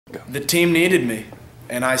The team needed me,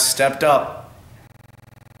 and I stepped up.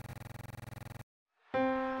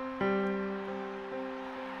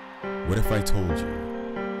 What if I told you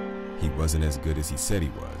he wasn't as good as he said he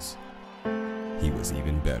was? He was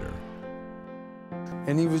even better.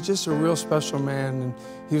 And he was just a real special man, and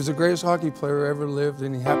he was the greatest hockey player ever lived,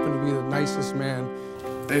 and he happened to be the nicest man.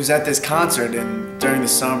 I was at this concert during the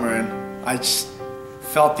summer, and I just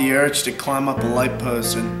felt the urge to climb up a light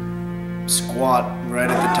post and squat right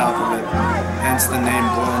at the top of it. Hence the name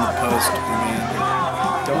Boar on the post.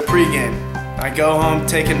 Pre-game, I go home,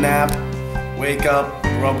 take a nap, wake up,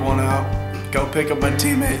 rub one out, go pick up my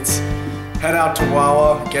teammates, head out to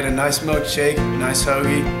Wawa, get a nice milkshake, a nice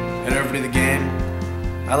hoagie, head over to the game.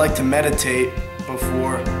 I like to meditate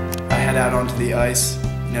before I head out onto the ice,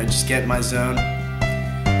 just get in my zone.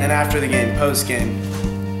 Then after the game, post-game,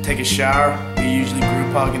 take a shower. We usually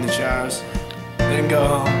group hug in the showers. Then go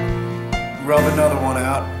home, rub another one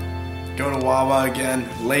out, go to Wawa again,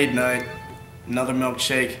 late night, another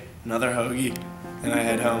milkshake, another hoagie, and I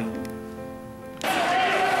head home.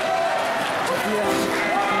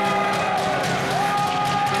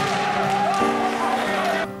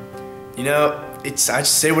 I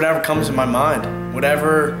just say whatever comes in my mind.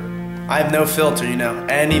 Whatever, I have no filter,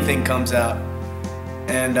 anything comes out.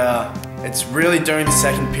 And it's really during the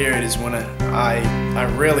second period is when I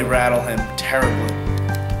really rattle him terribly.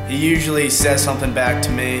 He usually says something back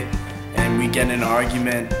to me, and we get in an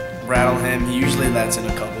argument, rattle him. He usually lets in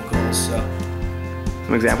a couple goals, so.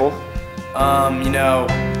 Some example?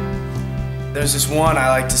 There's this one I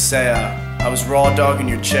like to say, I was raw dogging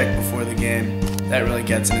your chick before the game. That really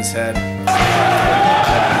gets in his head.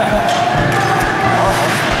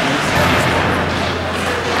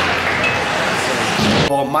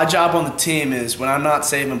 Well, my job on the team is when I'm not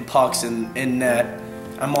saving pucks in net,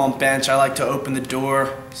 I'm on bench. I like to open the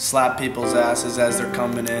door, slap people's asses as they're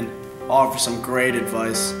coming in, offer some great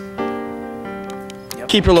advice. Yep.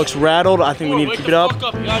 Keeper looks rattled. I think we need to keep it up.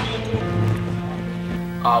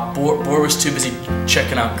 Boar was too busy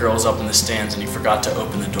checking out girls up in the stands, and he forgot to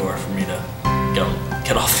open the door for me to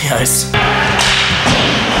get off the ice.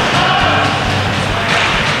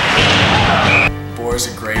 Boar's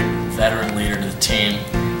a great veteran leader to the team.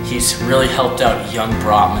 He's really helped out young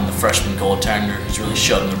Brotman, the freshman goaltender. He's really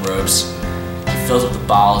showed him the ropes. He fills up the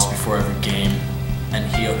bottles before every game, and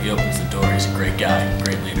he opens the door. He's a great guy,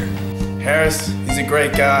 great leader. Harris, he's a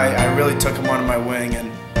great guy. I really took him under my wing, and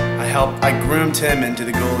I groomed him into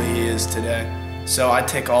the goalie he is today. So I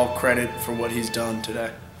take all credit for what he's done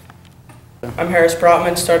today. I'm Harris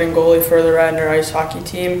Brotman, starting goalie for the Radnor ice hockey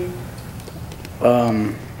team. How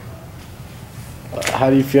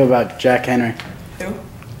do you feel about Jack Henry? Who?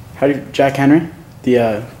 Jack Henry,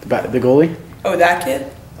 the goalie? Oh, that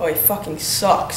kid? Oh, he fucking sucks.